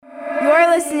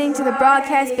listening to the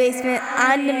Broadcast Basement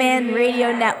On Demand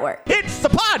Radio Network. It's the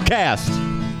podcast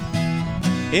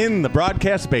in the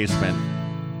Broadcast Basement.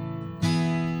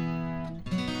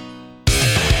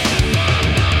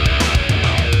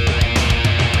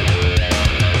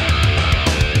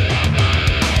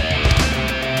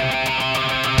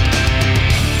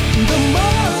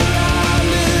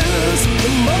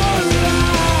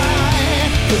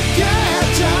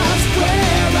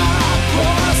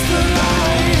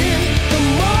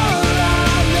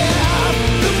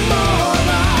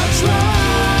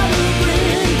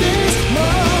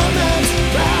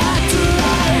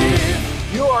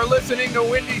 Listening to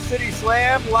Windy City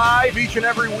Slam live each and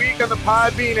every week on the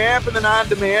Podbean app and then on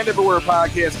demand everywhere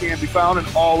podcasts can be found, and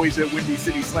always at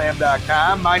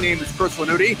windycityslam.com. My name is Chris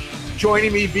Lanuti.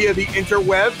 Joining me via the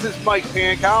interwebs is Mike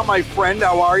Pankow. My friend,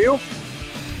 how are you?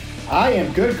 I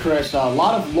am good, Chris. A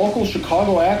lot of local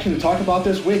Chicago action to talk about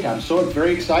this week. I'm so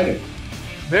very excited.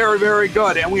 Very, very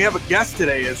good. And we have a guest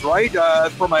today, is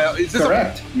this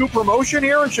correct? A new promotion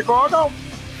here in Chicago?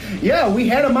 Yeah, we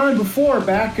had him on before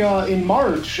back in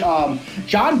March.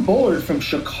 John Bullard from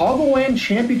Chicagoland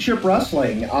Championship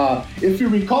Wrestling. If you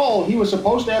recall, he was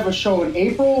supposed to have a show in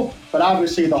April, but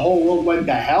obviously the whole world went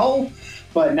to hell.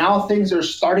 But now things are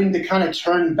starting to kind of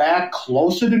turn back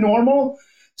closer to normal.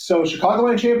 So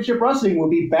Chicagoland Championship Wrestling will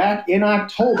be back in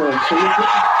October.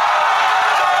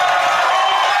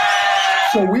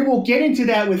 So we will get into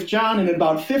that with John in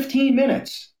about 15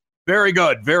 minutes. Very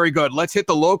good, very good. Let's hit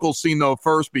the local scene, though,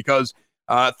 first, because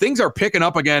things are picking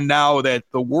up again now that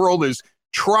the world is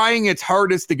trying its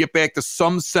hardest to get back to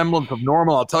some semblance of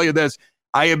normal. I'll tell you this,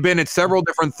 I have been at several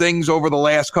different things over the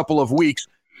last couple of weeks.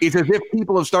 It's as if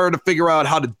people have started to figure out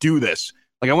how to do this.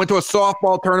 Like, I went to a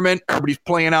softball tournament, everybody's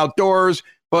playing outdoors,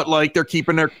 but, like, they're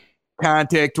keeping their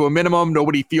contact to a minimum.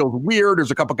 Nobody feels weird.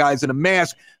 There's a couple guys in a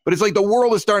mask, but it's like the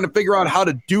world is starting to figure out how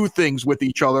to do things with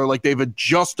each other. Like, they've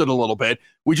adjusted a little bit,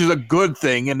 which is a good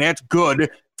thing, and that's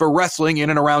good for wrestling in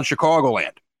and around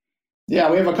Chicagoland. Yeah,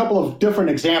 we have a couple of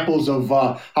different examples of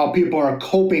how people are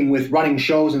coping with running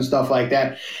shows and stuff like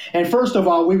that. And first of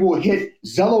all, we will hit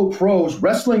Zello Pro's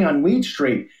Wrestling on Weed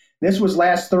Street. This was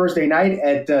last Thursday night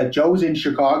at Joe's in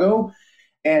Chicago.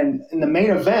 And in the main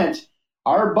event,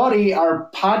 our buddy,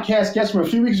 our podcast guest from a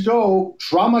few weeks ago,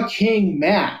 Drama King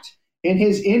Matt, in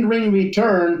his in-ring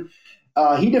return,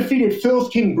 he defeated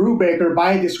Filth King Brubaker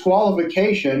by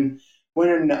disqualification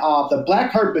when the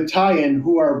Blackheart Battalion,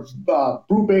 who are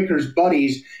Brubaker's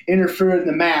buddies, interfered in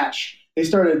the match. They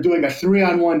started doing a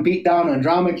 3-on-1 beatdown on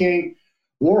Drama King.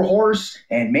 Warhorse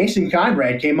and Mason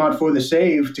Conrad came out for the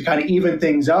save to kind of even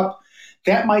things up.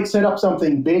 That might set up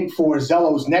something big for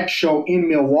Zello's next show in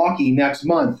Milwaukee next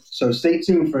month, so stay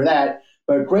tuned for that.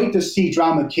 But great to see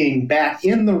Drama King back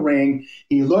in the ring.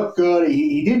 He looked good.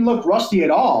 He didn't look rusty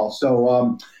at all,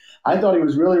 so I thought he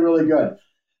was really, really good.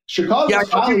 Chicago's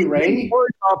Holly Ray. He was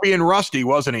about being rusty,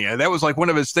 wasn't he? That was like one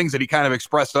of his things that he kind of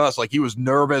expressed to us. Like, he was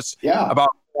nervous about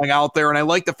going out there, and I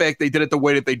like the fact they did it the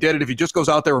way that they did it. If he just goes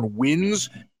out there and wins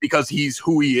because he's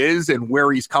who he is and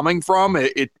where he's coming from,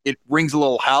 it rings a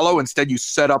little hollow. Instead, you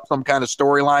set up some kind of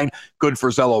storyline. Good for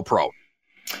Zello Pro.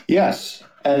 Yes,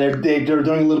 and they're doing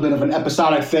a little bit of an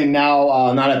episodic thing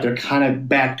now, now that they're kind of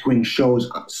back doing shows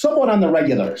somewhat on the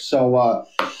regular. So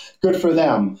good for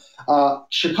them.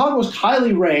 Chicago's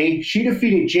Kylie Ray, she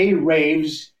defeated Jay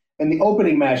Raves in the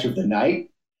opening match of the night.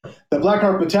 The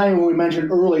Blackheart Battalion, who we mentioned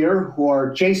earlier, who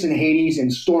are Jason Hades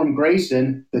and Storm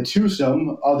Grayson, the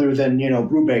twosome, other than,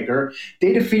 Brubaker,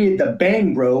 they defeated the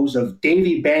Bang Bros of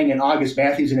Davey Bang and August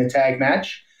Matthews in a tag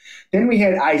match. Then we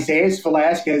had Isaiah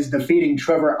Velasquez defeating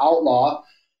Trevor Outlaw.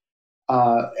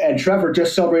 And Trevor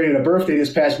just celebrated a birthday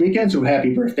this past weekend, so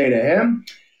happy birthday to him.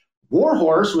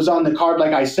 Warhorse was on the card,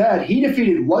 like I said. He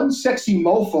defeated One Sexy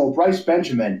Mofo, Bryce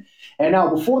Benjamin. And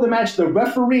now, before the match, the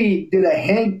referee did a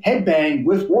headbang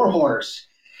with Warhorse.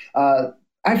 I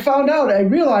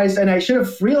realized, and I should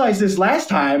have realized this last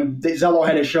time that Zello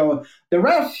had a show, the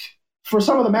ref for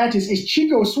some of the matches is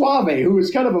Chico Suave, who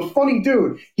is kind of a funny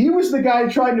dude. He was the guy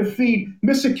trying to feed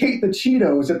Mr. Kate the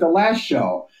Cheetos at the last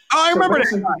show. Oh, I remember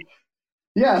that.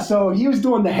 Yeah, so he was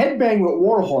doing the headbang with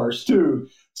Warhorse, too.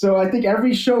 So I think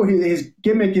every show, his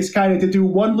gimmick is kind of to do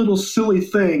one little silly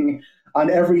thing on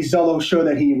every Zello show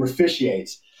that he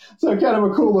officiates. So kind of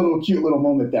a cute little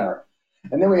moment there.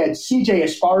 And then we had CJ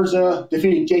Esparza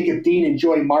defeating Jacob Dean and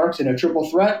Joey Marks in a triple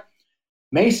threat.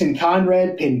 Mason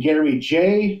Conrad pinned Gary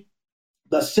J.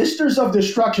 The Sisters of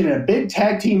Destruction in a big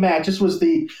tag team match. This was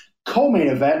the co-main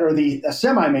event, or the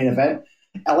semi-main event.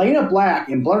 Elena Black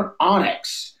and Blunt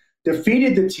Onyx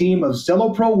defeated the team of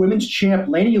Zello Pro Women's Champ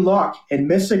Laney Luck and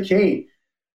Missa Kate.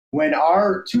 when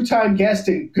our two-time guest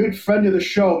and good friend of the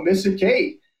show, Missa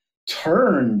Kate,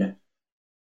 turned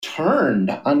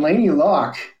on Laney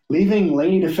Locke, leaving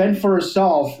Laney to fend for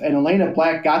herself, and Elena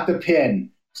Black got the pin.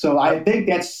 So I think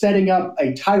that's setting up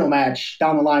a title match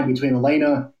down the line between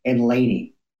Elena and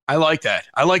Laney. I like that.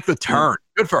 I like the turn.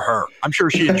 Good for her. I'm sure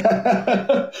she enjoyed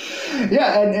it.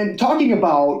 Yeah, and talking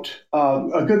about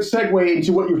a good segue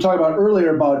into what you were talking about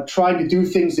earlier about trying to do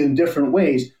things in different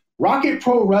ways. Rocket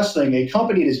Pro Wrestling, a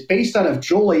company that's based out of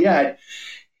Joliet,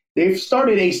 they've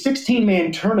started a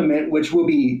 16-man tournament, which will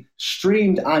be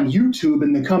streamed on YouTube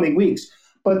in the coming weeks.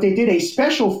 But they did a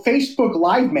special Facebook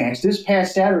Live match this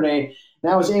past Saturday,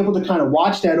 and I was able to kind of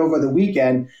watch that over the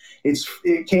weekend.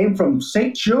 It came from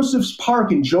St. Joseph's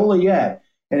Park in Joliet,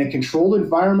 in a controlled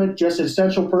environment, just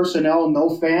essential personnel,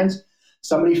 no fans.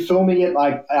 Somebody filming it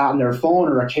like on their phone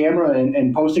or a camera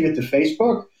and posting it to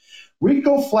Facebook.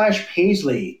 Rico Flash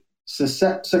Paisley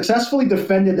successfully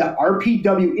defended the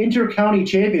RPW Inter-County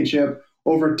Championship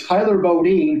over Tyler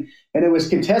Bodine, and it was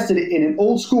contested in an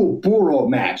old-school bull rope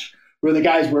match where the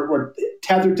guys were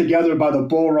tethered together by the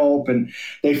bull rope, and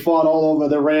they fought all over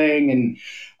the ring,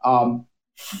 and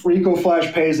Rico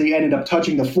Flash Paisley ended up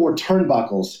touching the 4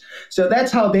 turnbuckles. So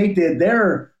that's how they did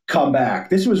their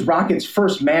comeback. This was Rocket's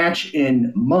first match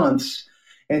in months,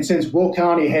 and since Will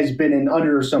County has been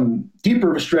under some deeper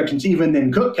restrictions even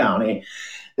than Cook County,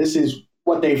 this is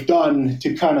what they've done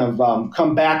to kind of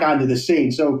come back onto the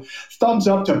scene. So thumbs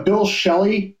up to Bill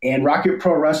Shelley and Rocket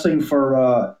Pro Wrestling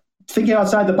for thinking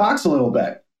outside the box a little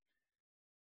bit.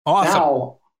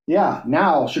 Awesome.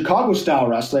 Now Chicago Style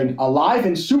Wrestling, Alive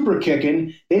and Super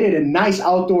Kickin', they did a nice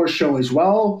outdoor show as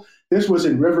well. This was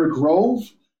in River Grove,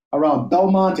 around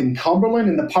Belmont and Cumberland,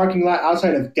 in the parking lot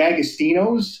outside of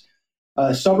D'Agostino's,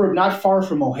 a suburb not far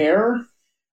from O'Hare.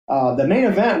 The main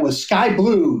event was Sky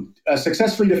Blue,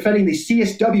 successfully defending the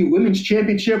CSW Women's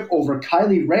Championship over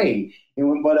Kylie Ray,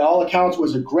 in what all accounts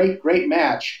was a great, great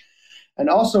match. And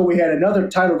also we had another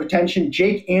title of attention.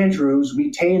 Jake Andrews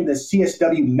retained the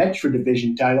CSW Metro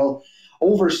Division title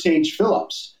over Sage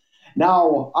Phillips.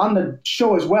 Now, on the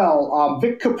show as well,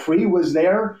 Vic Capri was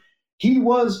there. He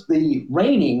was the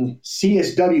reigning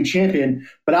CSW champion,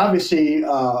 but obviously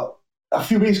a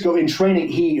few weeks ago in training,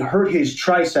 he hurt his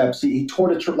triceps. He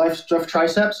tore the left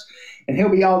triceps, and he'll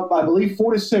be out, I believe,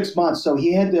 4 to 6 months. So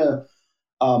he had to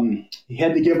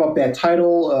give up that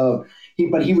title.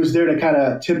 But he was there to kind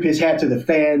of tip his hat to the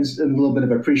fans and a little bit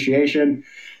of appreciation.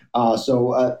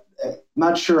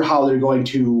 Not sure how they're going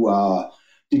to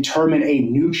determine a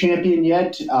new champion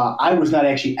yet. I was not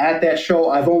actually at that show.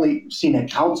 I've only seen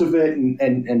accounts of it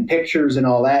and pictures and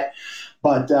all that.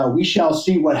 But we shall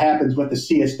see what happens with the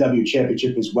CSW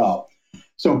Championship as well.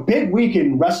 So big week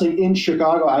in wrestling in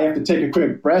Chicago. I have to take a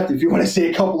quick breath if you want to say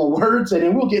a couple of words, and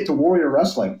then we'll get to Warrior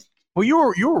Wrestling. Well, you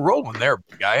were rolling there,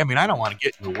 big guy. I mean, I don't want to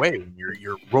get in your way when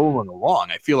you're rolling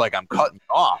along. I feel like I'm cutting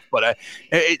off, but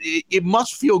it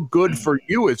must feel good for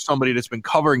you as somebody that's been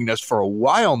covering this for a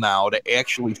while now to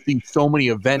actually see so many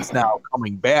events now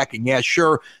coming back. And yeah,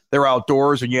 sure, they're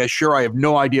outdoors, and yeah, sure, I have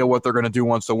no idea what they're going to do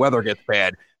once the weather gets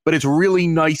bad. But it's really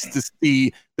nice to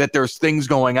see that there's things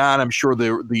going on. I'm sure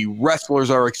the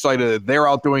wrestlers are excited that they're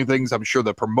out doing things. I'm sure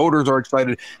the promoters are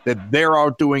excited that they're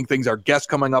out doing things. Our guest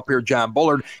coming up here, John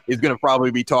Bullard, is going to probably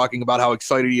be talking about how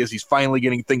excited he is. He's finally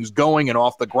getting things going and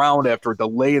off the ground after a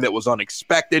delay that was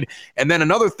unexpected. And then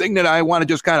another thing that I want to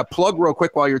just kind of plug real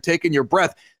quick while you're taking your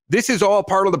breath. This is all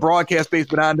part of the Broadcast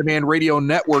Basement On Demand Radio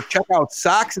Network. Check out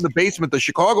Sox in the Basement. The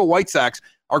Chicago White Sox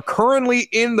are currently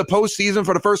in the postseason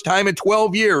for the first time in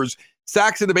 12 years.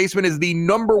 Sox in the Basement is the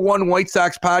 #1 White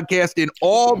Sox podcast in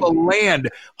all the land.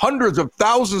 Hundreds of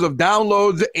thousands of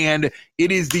downloads, and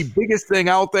it is the biggest thing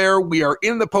out there. We are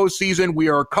in the postseason. We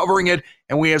are covering it,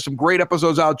 and we have some great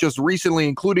episodes out just recently,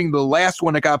 including the last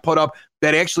one that got put up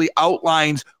that actually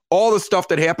outlines all the stuff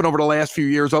that happened over the last few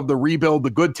years of the rebuild, the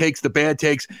good takes, the bad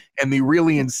takes, and the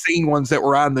really insane ones that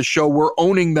were on the show. We're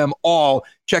owning them all.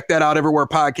 Check that out everywhere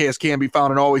podcasts can be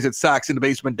found, and always at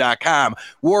soxinthebasement.com.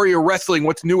 Warrior Wrestling,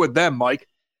 what's new with them, Mike?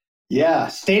 Yeah,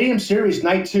 Stadium Series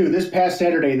Night 2 this past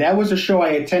Saturday. That was a show I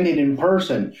attended in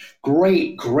person.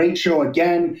 Great show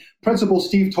again. Principal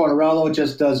Steve Tortorello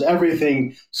just does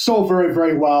everything so very,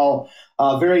 very well.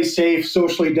 Very safe,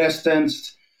 socially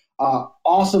distanced.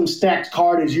 Awesome stacked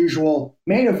card as usual.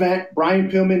 Main event,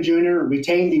 Brian Pillman Jr.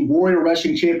 retained the Warrior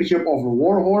Wrestling Championship over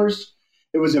Warhorse.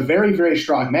 It was a very, very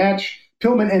strong match.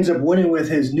 Pillman ends up winning with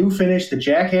his new finish, the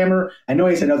Jackhammer. I know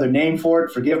he has another name for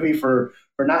it. Forgive me for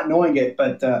not knowing it,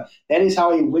 but that is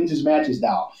how he wins his matches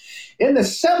now. In the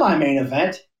semi-main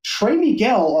event, Trey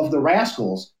Miguel of the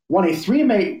Rascals won a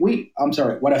three-way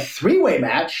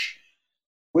match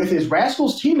with his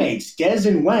Rascals teammates, Dez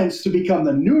and Wentz, to become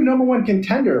the new number one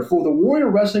contender for the Warrior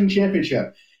Wrestling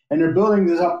Championship. And they're building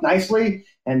this up nicely.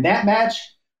 And that match,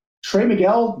 Trey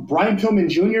Miguel, Brian Pillman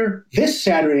Jr., this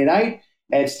Saturday night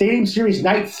at Stadium Series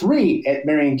Night 3 at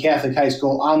Marion Catholic High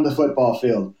School on the football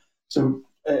field. So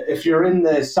if you're in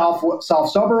the south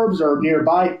suburbs or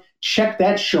nearby, check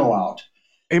that show out.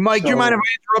 Hey, Mike, do you mind if I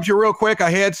interrupt you real quick? I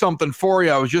had something for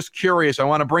you. I was just curious. I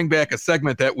want to bring back a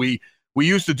segment that we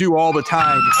used to do all the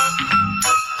time.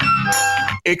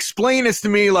 Explain this to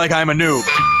me like I'm a noob.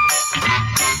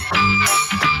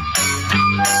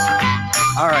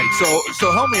 All right,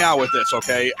 so help me out with this,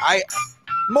 okay?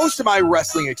 Most of my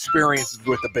wrestling experience is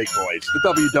with the big boys,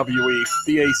 the WWE,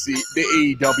 the AC, the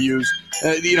AEWs,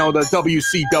 the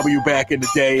WCW back in the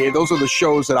day. Those are the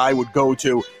shows that I would go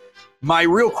to. My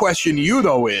real question to you,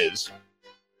 though, is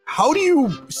how do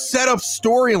you set up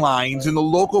storylines in the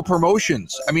local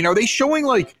promotions? I mean, are they showing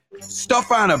like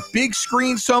stuff on a big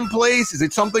screen someplace? Is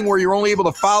it something where you're only able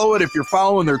to follow it if you're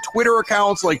following their Twitter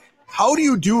accounts? Like, how do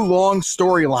you do long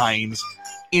storylines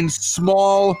in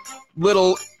small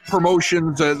little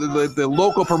promotions, the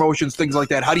local promotions, things like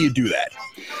that? How do you do that?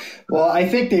 Well, I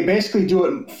think they basically do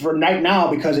it for right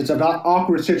now because it's an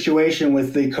awkward situation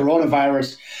with the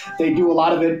coronavirus. They do a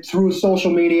lot of it through social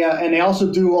media, and they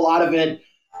also do a lot of it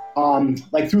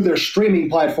like through their streaming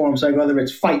platforms, like whether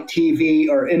it's Fight TV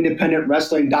or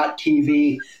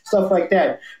IndependentWrestling.tv, stuff like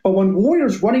that. But when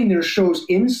Warrior's running their shows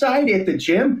inside at the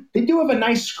gym, they do have a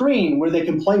nice screen where they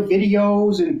can play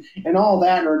videos and all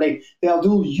that, or they'll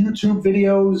do YouTube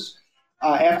videos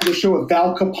after the show with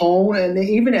Val Capone. And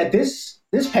even at this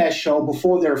past show,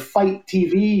 before their Fight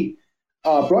TV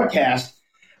broadcast,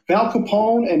 Val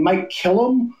Capone and Mike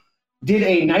Killam did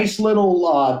a nice little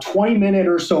 20-minute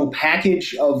or so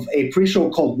package of a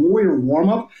pre-show called Warrior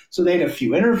Warm-Up. So they had a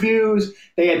few interviews.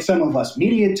 They had some of us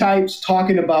media types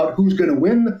talking about who's going to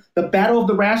win the Battle of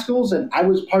the Rascals, and I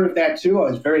was part of that too. I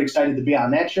was very excited to be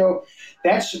on that show.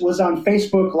 That was on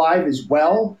Facebook Live as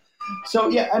well. So,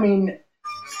 yeah, I mean,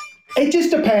 it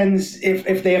just depends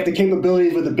if they have the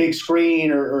capabilities with a big screen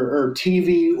or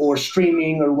TV or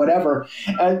streaming or whatever.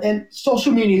 And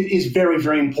social media is very,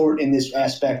 very important in this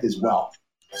aspect as well.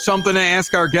 Something to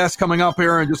ask our guest coming up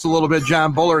here in just a little bit,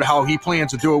 John Bullard, how he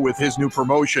plans to do it with his new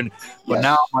promotion. But Yes.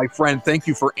 Now, my friend, thank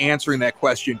you for answering that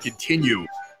question. Continue.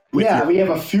 We have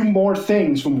a few more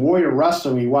things from Warrior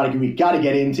Wrestling we got to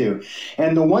get into.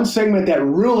 And the one segment that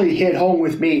really hit home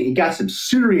with me, it got some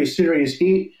serious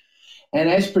heat. And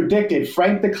as predicted,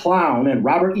 Frank the Clown and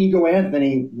Robert Ego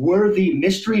Anthony were the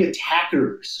mystery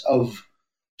attackers of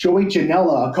Joey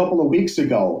Janela a couple of weeks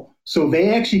ago. So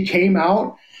they actually came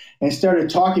out and started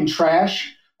talking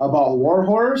trash about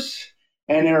Warhorse,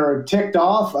 and they were ticked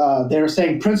off. They were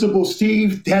saying Principal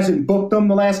Steve hasn't booked them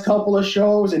the last couple of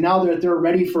shows, and now they're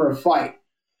ready for a fight.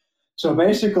 So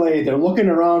basically, they're looking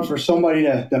around for somebody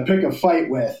to pick a fight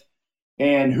with.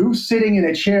 And who's sitting in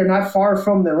a chair not far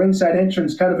from the ringside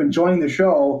entrance kind of enjoying the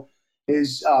show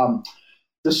is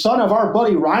the son of our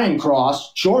buddy Ryan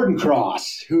Cross, Jordan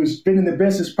Cross, who's been in the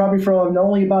business probably for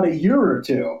only about a year or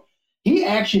two. He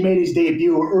actually made his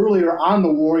debut earlier on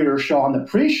the Warrior show, on the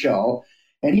pre-show,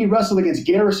 and he wrestled against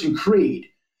Garrison Creed.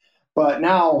 But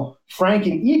now Frank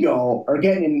and Ego are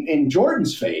getting in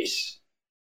Jordan's face,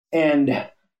 and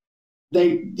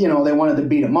they wanted to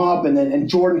beat him up, and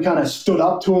Jordan kind of stood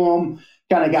up to him,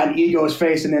 kind of got in Ego's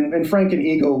face, and Frank and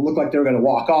Ego looked like they were going to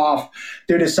walk off.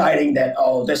 They're deciding that,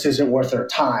 this isn't worth their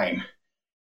time.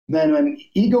 Then when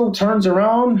Ego turns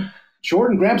around,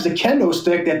 Jordan grabs the kendo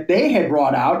stick that they had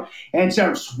brought out and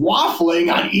starts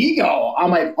waffling on Ego. I'm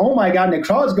like, oh my God, and the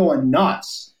crowd's going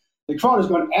nuts. The crowd is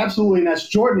going absolutely nuts.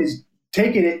 Jordan is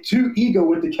taking it to Ego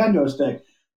with the kendo stick.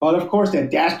 But of course, that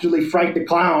dastardly Frank the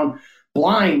Clown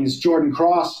blinds Jordan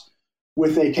Cross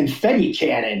with a confetti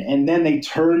cannon, and then they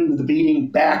turn the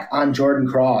beating back on Jordan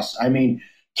Cross. I mean,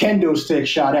 kendo stick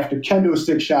shot after kendo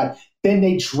stick shot. Then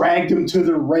they dragged him to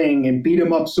the ring and beat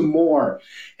him up some more.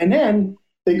 And then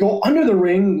they go under the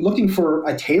ring looking for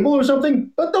a table or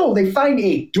something, but no, they find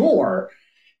a door.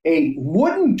 A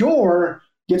wooden door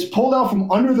gets pulled out from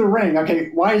under the ring. Okay,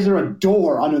 why is there a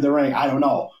door under the ring? I don't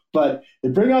know. But they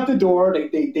bring out the door,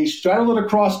 they straddle it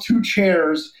across two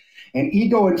chairs, and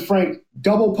Ego and Frank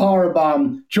double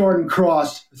powerbomb Jordan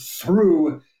Cross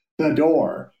through the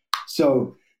door.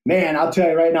 So, man, I'll tell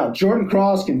you right now, Jordan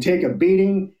Cross can take a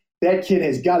beating. That kid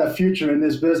has got a future in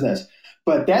this business.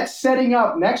 But that's setting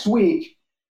up next week,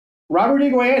 Robert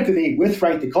Ego Anthony with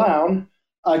Frank the Clown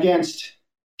against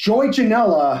Joey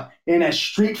Janela in a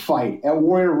street fight at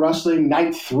Warrior Wrestling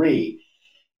Night 3.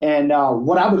 And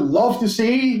what I would love to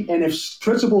see, and if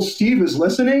Principal Steve is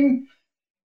listening,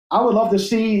 I would love to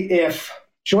see if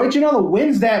Joey Janela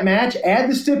wins that match, add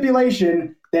the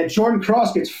stipulation that Jordan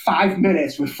Cross gets 5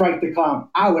 minutes with Frank the Clown.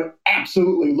 I would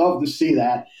absolutely love to see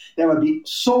that. That would be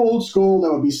so old school.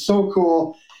 That would be so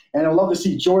cool. And I'd love to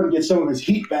see Jordan get some of his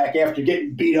heat back after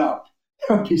getting beat up.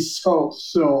 That would be so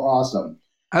awesome.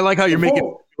 I like how you're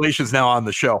making stipulations now on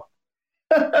the show.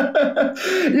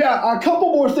 Yeah, a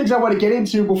couple more things I want to get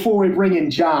into before we bring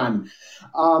in John.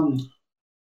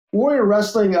 Warrior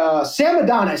Wrestling, Sam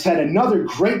Adonis had another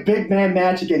great big man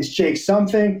match against Jake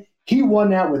Something. He won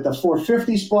that with the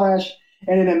 450 splash.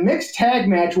 And in a mixed tag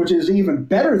match, which is even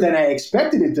better than I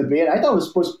expected it to be, and I thought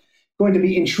it was going to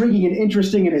be intriguing and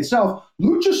interesting in itself,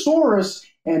 Luchasaurus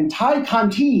and Ty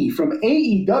Conti from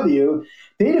AEW,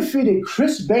 they defeated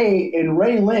Chris Bay and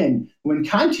Ray Lynn when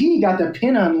Conti got the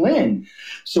pin on Lynn.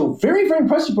 So very, very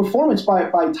impressive performance by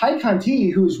Ty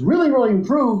Conti, who's really, really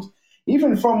improved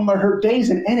even from her days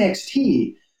in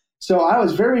NXT. So I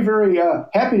was very, very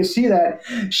happy to see that.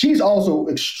 She's also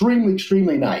extremely,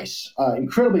 extremely nice,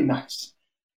 incredibly nice.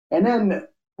 And then,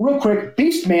 real quick,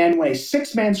 Beastman won a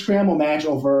 6-man scramble match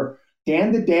over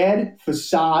Dan the Dad,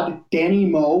 Facade, Danny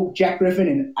Moe, Jack Griffin,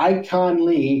 and Icon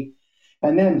Lee.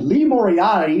 And then Lee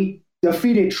Moriarty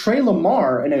defeated Trey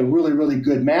Lamar in a really, really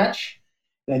good match.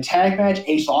 In a tag match,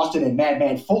 Ace Austin and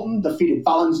Madman Fulton defeated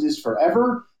Violence is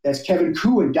Forever. That's Kevin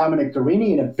Koo and Dominic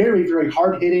Guarini in a very, very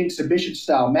hard-hitting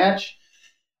submission-style match.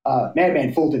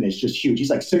 Madman Fulton is just huge. He's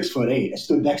like 6'8". I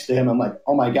stood next to him. I'm like,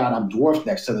 oh, my God, I'm dwarfed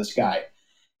next to this guy.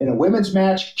 In a women's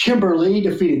match, Kimber Lee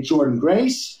defeated Jordan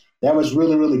Grace. That was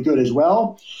really, really good as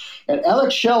well. And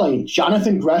Alex Shelley and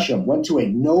Jonathan Gresham went to a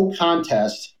no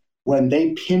contest when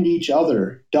they pinned each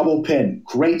other. Double pin.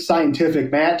 Great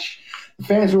scientific match. The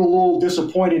fans were a little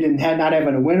disappointed in not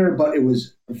having a winner, but it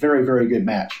was a very, very good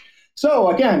match.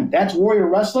 So, again, that's Warrior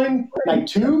Wrestling, Night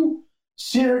 2.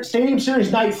 Stadium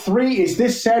Series Night 3 is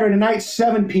this Saturday night,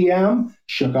 7 p.m.,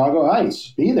 Chicago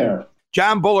Heights. Be there.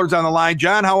 John Bullard's on the line.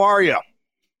 John, how are you?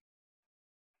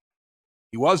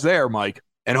 He was there, Mike,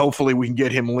 and hopefully we can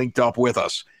get him linked up with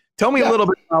us. Tell me a little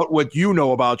bit about what you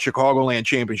know about Chicagoland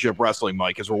Championship Wrestling,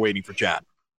 Mike, as we're waiting for John.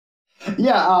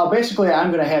 Yeah, basically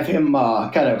I'm going to have him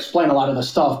kind of explain a lot of the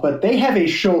stuff, but they have a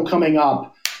show coming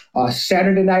up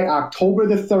Saturday night, October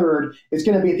the 3rd. It's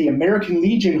going to be at the American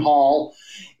Legion Hall,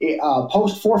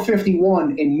 post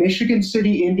 451 in Michigan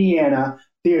City, Indiana.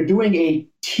 They are doing a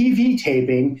TV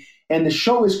taping, and the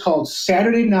show is called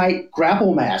Saturday Night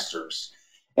Grapple Masters.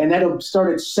 And that'll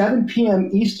start at 7 p.m.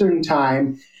 Eastern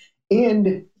Time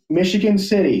in Michigan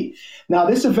City. Now,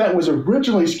 this event was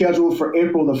originally scheduled for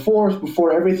April the 4th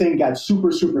before everything got super,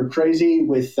 super crazy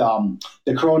with the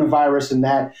coronavirus and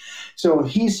that. So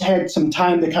he's had some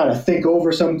time to kind of think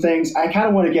over some things. I kind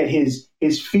of want to get his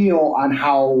feel on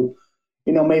how,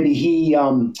 maybe he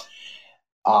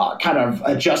kind of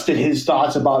adjusted his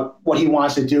thoughts about what he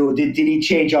wants to do. Did he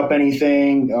change up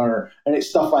anything or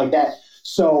stuff like that?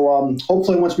 So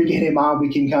hopefully once we get him on,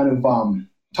 we can kind of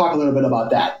talk a little bit about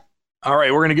that. All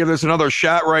right, we're going to give this another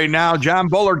shot right now. John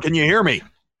Bullard, can you hear me?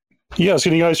 Yes,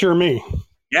 can you guys hear me?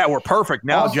 Yeah, we're perfect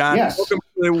now, John. Yes. Welcome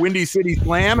to the Windy City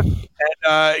Slam.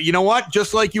 And you know what?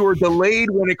 Just like you were delayed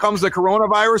when it comes to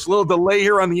coronavirus, a little delay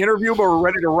here on the interview, but we're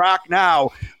ready to rock now.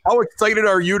 How excited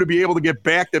are you to be able to get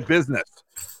back to business?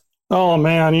 Oh,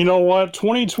 man, you know what?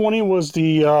 2020 was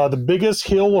the biggest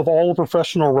hill of all of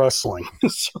professional wrestling.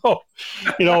 So,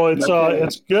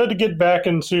 it's good to get back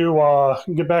into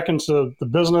the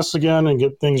business again and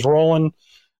get things rolling.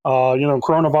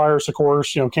 Coronavirus, of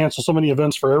course, canceled so many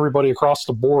events for everybody across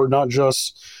the board, not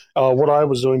just what I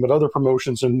was doing, but other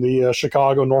promotions in the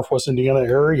Chicago, Northwest Indiana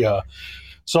area.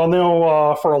 So I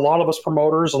know for a lot of us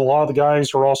promoters and a lot of the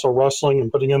guys who are also wrestling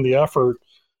and putting in the effort,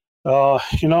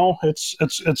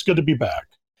 it's good to be back.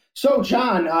 So,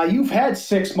 John, you've had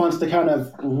 6 months to kind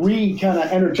of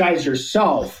energize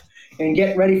yourself and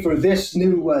get ready for this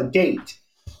new date.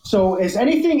 So has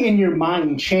anything in your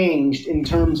mind changed in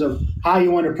terms of how you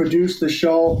want to produce the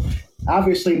show?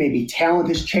 Obviously, maybe talent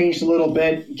has changed a little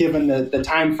bit given the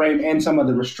time frame and some of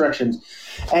the restrictions.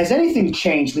 Has anything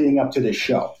changed leading up to this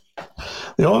show?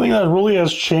 The only thing that really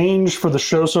has changed for the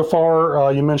show so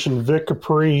far, you mentioned Vic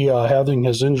Capri having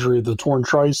his injury, the torn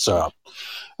tricep.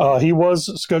 He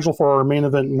was scheduled for our main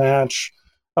event match.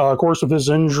 Of course, with his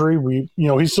injury,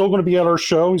 he's still going to be at our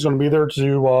show. He's going to be there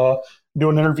to do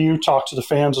an interview, talk to the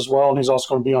fans as well, and he's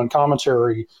also going to be on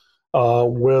commentary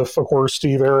with, of course,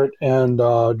 Steve Arrett and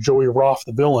Joey Roth,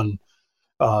 the villain.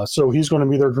 So he's going to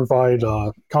be there to provide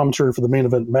commentary for the main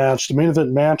event match. The main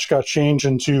event match got changed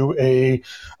into a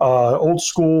old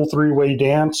school three-way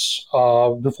dance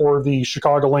before the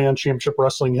Chicagoland Championship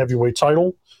Wrestling Heavyweight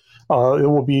title. It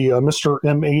will be Mr.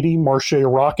 M80, Marche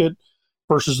Rocket,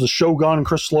 versus the Shogun,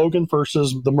 Chris Logan,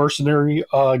 versus the Mercenary,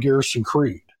 Garrison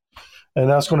Creed. And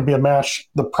that's going to be a match.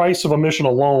 The price of admission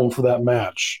alone for that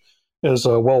match is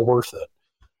well worth it.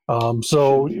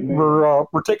 So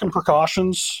we're taking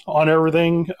precautions on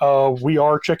everything. We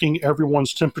are checking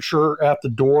everyone's temperature at the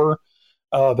door.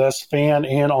 That's fan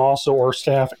and also our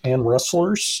staff and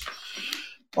wrestlers.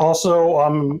 Also,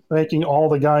 I'm making all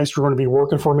the guys who are going to be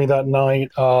working for me that night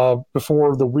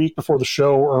before the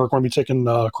show are going to be taking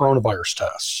coronavirus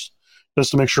tests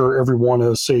just to make sure everyone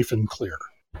is safe and clear.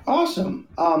 Awesome.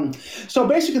 So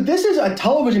basically, this is a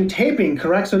television taping,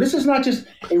 correct? So this is not just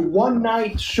a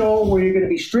one-night show where you're going to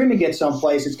be streaming it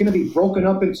someplace. It's going to be broken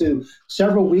up into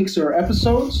several weeks or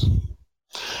episodes?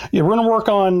 Yeah, we're going to work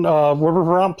on what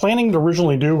we're planning to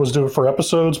originally do it for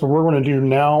episodes, but what we're going to do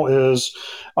now is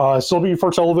still be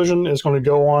for television. Is going to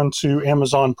go on to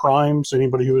Amazon Prime, so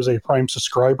anybody who is a Prime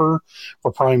subscriber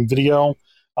for Prime Video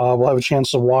will have a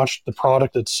chance to watch the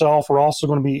product itself. We're also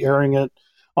going to be airing it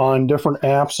on different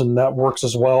apps and networks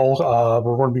as well.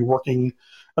 We're going to be working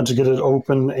to get it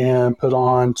open and put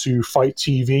on to Fight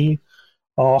TV,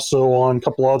 also on a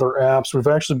couple other apps. We've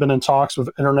actually been in talks with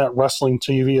Internet Wrestling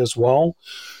TV as well.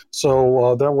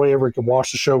 So that way everyone can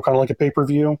watch the show kind of like a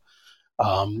pay-per-view.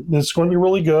 It's going to be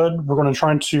really good. We're going to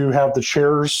try to have the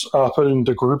chairs put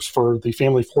into groups for the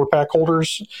family 4-pack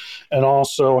holders and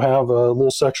also have a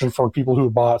little section for people who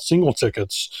bought single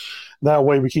tickets. That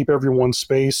way we keep everyone's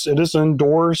space. It is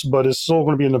indoors, but it's still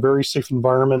going to be in a very safe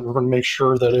environment. We're going to make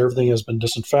sure that everything has been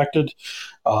disinfected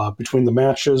between the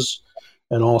matches.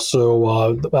 And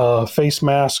also face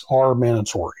masks are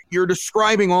mandatory. You're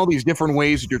describing all these different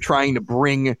ways that you're trying to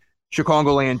bring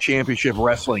Chicagoland Championship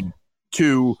Wrestling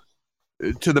to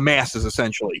the masses,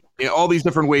 essentially. You know, all these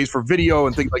different ways for video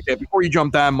and things like that. Before you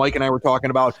jumped on, Mike and I were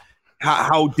talking about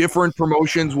how different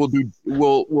promotions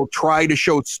will try to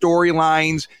show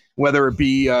storylines, whether it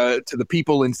be to the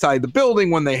people inside the building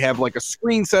when they have like a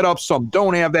screen set up. Some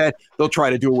don't have that. They'll try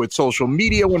to do it with social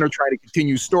media when they're trying to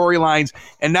continue storylines.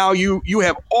 And now you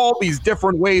have all these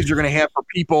different ways you're going to have for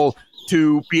people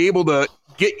to be able to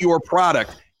get your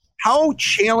product. How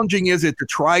challenging is it to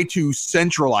try to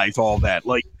centralize all that?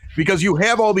 Like, because you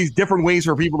have all these different ways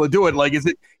for people to do it. Like, is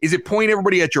it point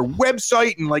everybody at your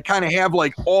website and like kind of have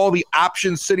like all the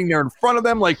options sitting there in front of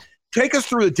them? Like, take us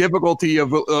through the difficulty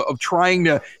of trying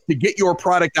to get your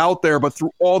product out there, but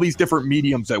through all these different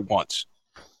mediums at once.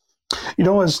 You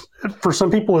know, for some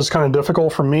people, it's kind of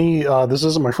difficult. For me, this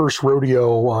isn't my first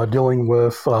rodeo dealing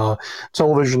with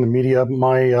television and media.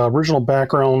 My original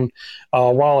background,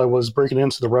 while I was breaking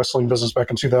into the wrestling business back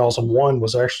in 2001,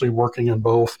 was actually working in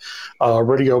both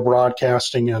radio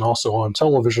broadcasting and also on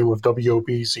television with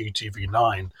WOBZ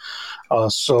TV9.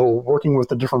 So working with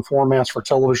the different formats for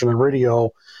television and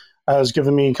radio has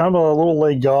given me kind of a little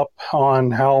leg up on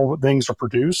how things are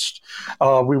produced.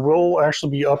 We will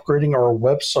actually be upgrading our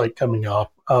website coming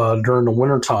up during the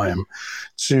wintertime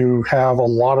to have a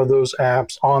lot of those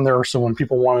apps on there. So when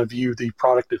people want to view the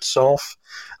product itself,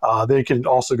 they can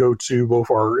also go to both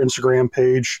our Instagram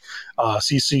page,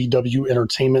 CCW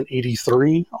Entertainment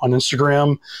 83 on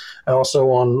Instagram, and also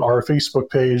on our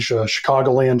Facebook page,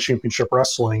 Chicagoland Championship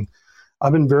Wrestling.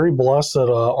 I've been very blessed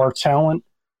that our talent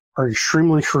are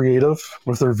extremely creative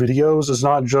with their videos. It's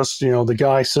not just, the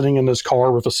guy sitting in his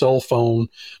car with a cell phone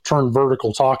turned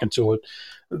vertical talking to it.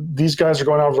 These guys are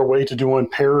going out of their way to doing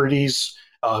parodies,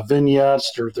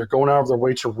 vignettes. They're going out of their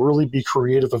way to really be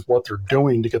creative with what they're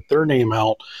doing to get their name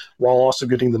out while also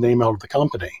getting the name out of the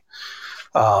company.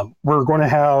 We're going to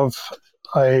have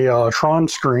a Tron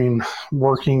screen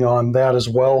working on that as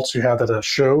well to have that at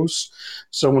shows.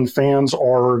 So when fans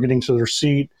are getting to their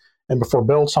seat, and before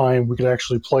bell time, we could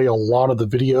actually play a lot of the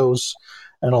videos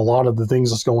and a lot of the things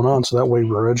that's going on. So that way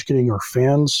we're educating our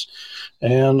fans.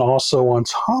 And also on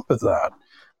top of that,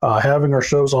 having our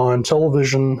shows on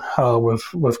television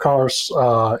with course,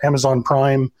 Amazon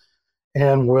Prime,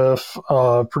 and with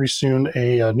pretty soon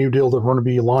a new deal that we're going to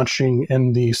be launching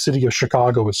in the city of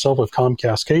Chicago itself with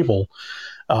Comcast Cable.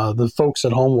 The folks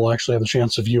at home will actually have the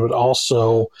chance to view it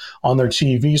also on their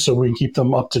TV so we can keep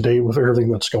them up to date with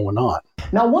everything that's going on.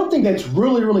 Now, one thing that's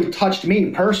really, really touched me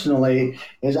personally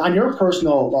is on your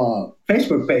personal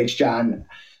Facebook page, John.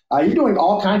 You're doing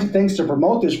all kinds of things to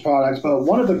promote this product, but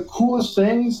one of the coolest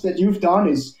things that you've done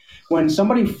is when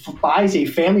somebody buys a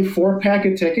family 4-pack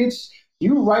of tickets,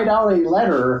 you write out a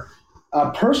letter,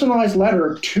 a personalized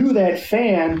letter to that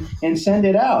fan and send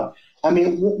it out. I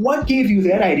mean, what gave you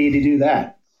that idea to do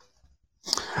that?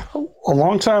 A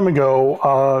long time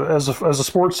ago, as a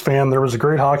sports fan, there was a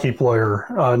great hockey player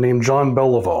named John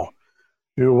Beliveau,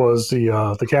 who was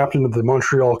the captain of the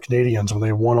Montreal Canadiens when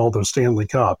they won all those Stanley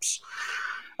Cups.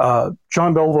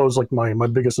 John Beliveau is like my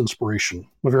biggest inspiration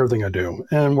with everything I do.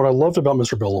 And what I loved about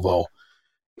Mr. Beliveau,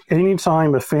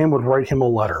 anytime a fan would write him a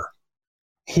letter,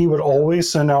 he would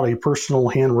always send out a personal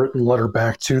handwritten letter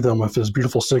back to them with his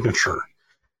beautiful signature.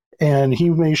 And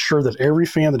he made sure that every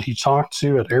fan that he talked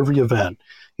to at every event,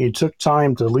 he took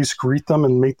time to at least greet them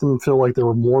and make them feel like they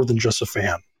were more than just a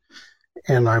fan.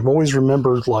 And I've always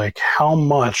remembered like how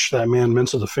much that man meant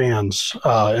to the fans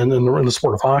in the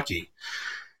sport of hockey.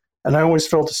 And I always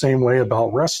felt the same way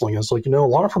about wrestling. It's like, a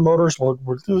lot of promoters will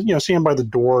stand by the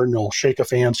door and they'll shake a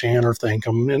fan's hand or thank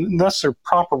them, and that's their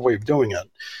proper way of doing it.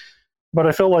 But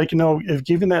I feel like, if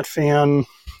giving that fan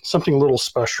something a little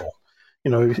special,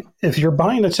 if you're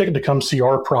buying a ticket to come see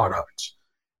our product,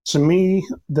 to me,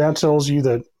 that tells you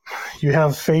that you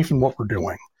have faith in what we're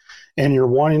doing and you're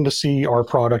wanting to see our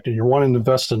product and you're wanting to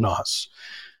invest in us.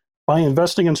 By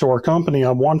investing into our company,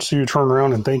 I want to turn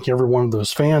around and thank every one of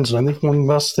those fans. And I think one of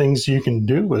the best things you can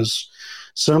do is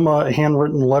send them a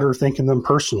handwritten letter thanking them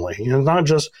personally. Not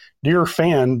just, dear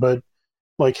fan, but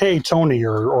like, hey, Tony,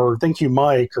 or thank you,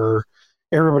 Mike, or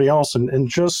everybody else. And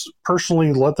just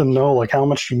personally let them know like how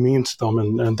much you mean to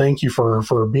them. And thank you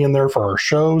for being there for our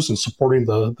shows and supporting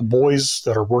the boys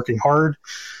that are working hard.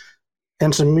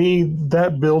 And to me,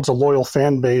 that builds a loyal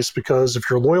fan base, because if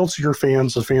you're loyal to your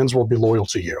fans, the fans will be loyal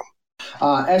to you.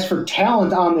 As for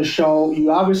talent on the show,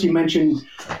 you obviously mentioned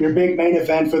your big main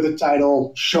event for the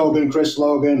title, Shogun Chris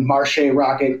Logan, Marshe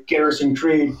Rocket, Garrison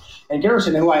Creed. And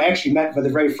Garrison, who I actually met for the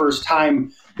very first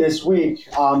time this week.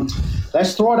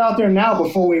 Let's throw it out there now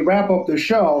before we wrap up the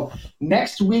show.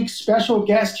 Next week's special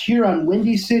guest here on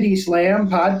Windy City Slam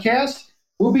podcast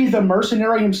will be the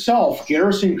mercenary himself,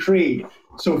 Garrison Creed.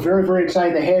 So very, very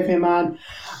excited to have him on.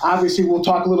 Obviously, we'll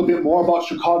talk a little bit more about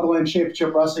Chicagoland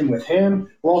Championship Wrestling with him.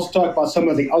 We'll also talk about some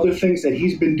of the other things that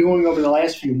he's been doing over the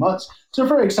last few months. So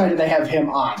very excited to have him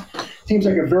on. Seems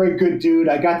like a very good dude.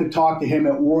 I got to talk to him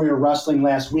at Warrior Wrestling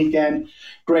last weekend.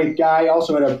 Great guy.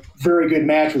 Also had a very good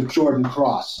match with Jordan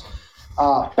Cross.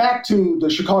 Back to the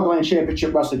Chicagoland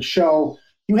Championship Wrestling show.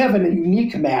 You have a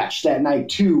unique match that night,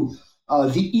 too.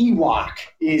 The Ewok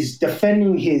is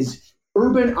defending his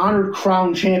Urban Honored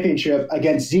Crown Championship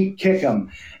against Zeke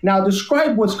Kickham. Now,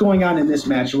 describe what's going on in this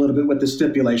match a little bit with the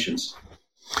stipulations.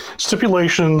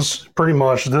 Stipulations, pretty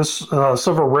much. This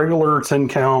instead of a regular 10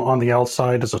 count on the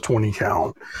outside is a 20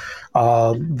 count.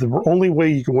 The only way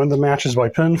you can win the match is by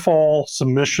pinfall,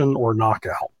 submission, or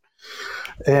knockout.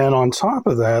 And on top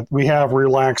of that, we have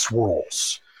relaxed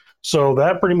rules. So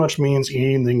that pretty much means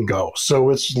anything goes. So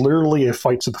it's literally a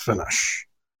fight to the finish.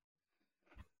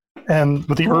 And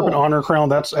with the Urban Honor Crown,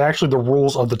 that's actually the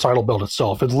rules of the title belt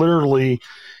itself. It's literally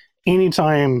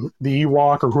anytime the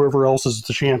Ewok or whoever else is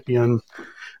the champion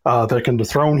that can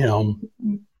dethrone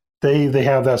him, they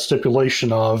have that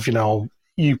stipulation of,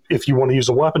 if you want to use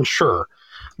a weapon, sure.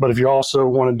 But if you also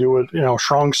want to do it,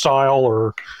 strong style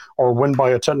or win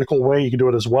by a technical way, you can do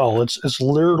it as well. It's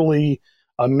literally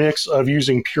a mix of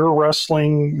using pure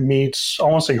wrestling meets, I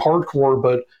want to say hardcore,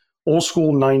 but old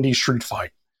school 90s street fight.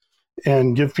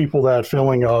 And give people that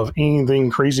feeling of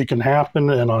anything crazy can happen.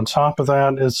 And on top of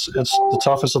that, it's the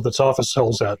toughest of the toughest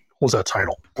holds that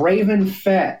title. Raven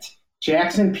Fett,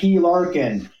 Jackson P.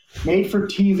 Larkin, Made for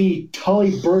TV,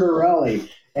 Tully Bertarelli,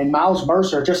 and Miles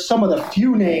Mercer, just some of the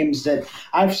few names that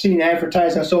I've seen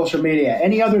advertised on social media.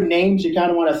 Any other names you kind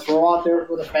of want to throw out there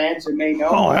for the fans that may know?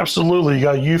 Oh, absolutely. You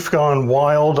got Youth Gone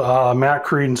Wild, Matt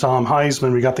Creed and Tom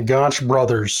Heisman. We got the Gotch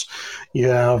brothers. You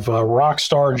have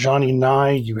Rockstar Johnny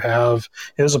Nye. You have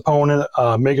his opponent,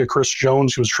 Mega Chris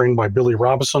Jones, who was trained by Billy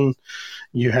Robinson.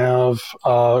 You have,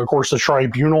 of course, the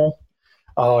Tribunal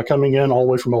coming in all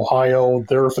the way from Ohio.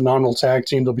 They're a phenomenal tag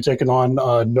team. They'll be taking on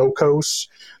Nokos,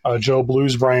 Joe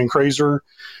Blues, Brian Krazer.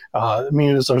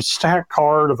 It's a stacked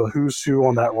card of a who's who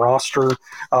on that roster.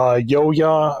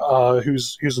 Yoya,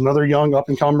 who's another young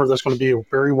up-and-comer that's going to be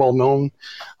very well-known.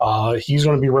 He's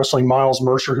going to be wrestling Miles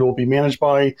Mercer, who will be managed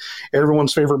by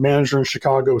everyone's favorite manager in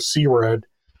Chicago, C-Red.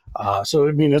 It's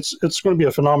going to be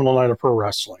a phenomenal night of pro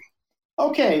wrestling.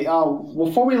 Okay,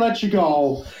 before we let you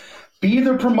go, be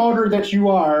the promoter that you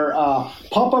are.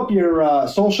 Pump up your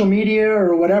social media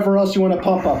or whatever else you want to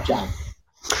pump up, John.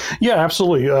 Yeah,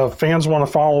 absolutely. Fans want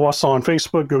to follow us on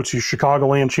Facebook, go to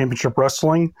Chicagoland Championship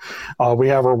Wrestling. We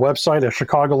have our website at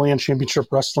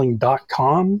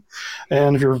chicagolandchampionshipwrestling.com.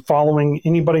 And if you're following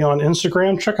anybody on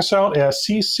Instagram, check us out at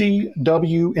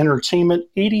CCW Entertainment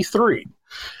 83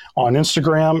 on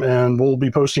Instagram. And we'll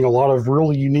be posting a lot of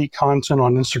really unique content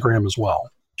on Instagram as well.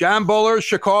 John Buller,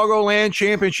 Chicagoland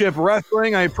Championship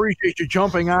Wrestling. I appreciate you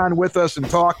jumping on with us and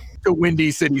talk to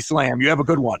Windy City Slam. You have a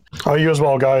good one. Oh, you as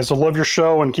well, guys. I love your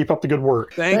show and keep up the good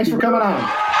work. Thanks for coming on.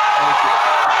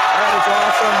 That is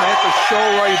awesome. That's a show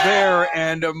right there.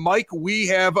 And Mike, we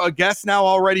have a guest now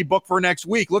already booked for next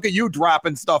week. Look at you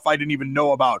dropping stuff I didn't even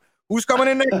know about. Who's coming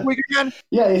in next week again?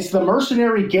 Yeah, it's the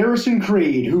mercenary Garrison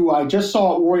Creed, who I just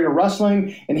saw at Warrior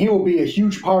Wrestling, and he will be a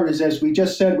huge part, as we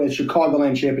just said, with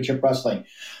Chicagoland Championship Wrestling.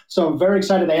 So I'm very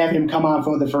excited to have him come on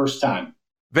for the first time.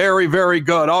 Very, very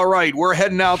good. All right, we're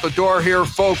heading out the door here,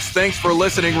 folks. Thanks for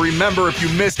listening. Remember, if you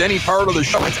missed any part of the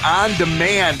show, it's on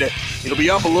demand. It'll be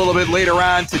up a little bit later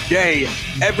on today.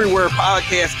 Everywhere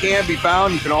podcasts can be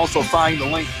found. You can also find the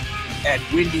link at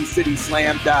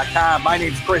WindyCitySlam.com. My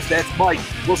name's Chris. That's Mike.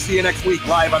 We'll see you next week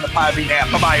live on the Podbean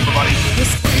app. Bye-bye, everybody.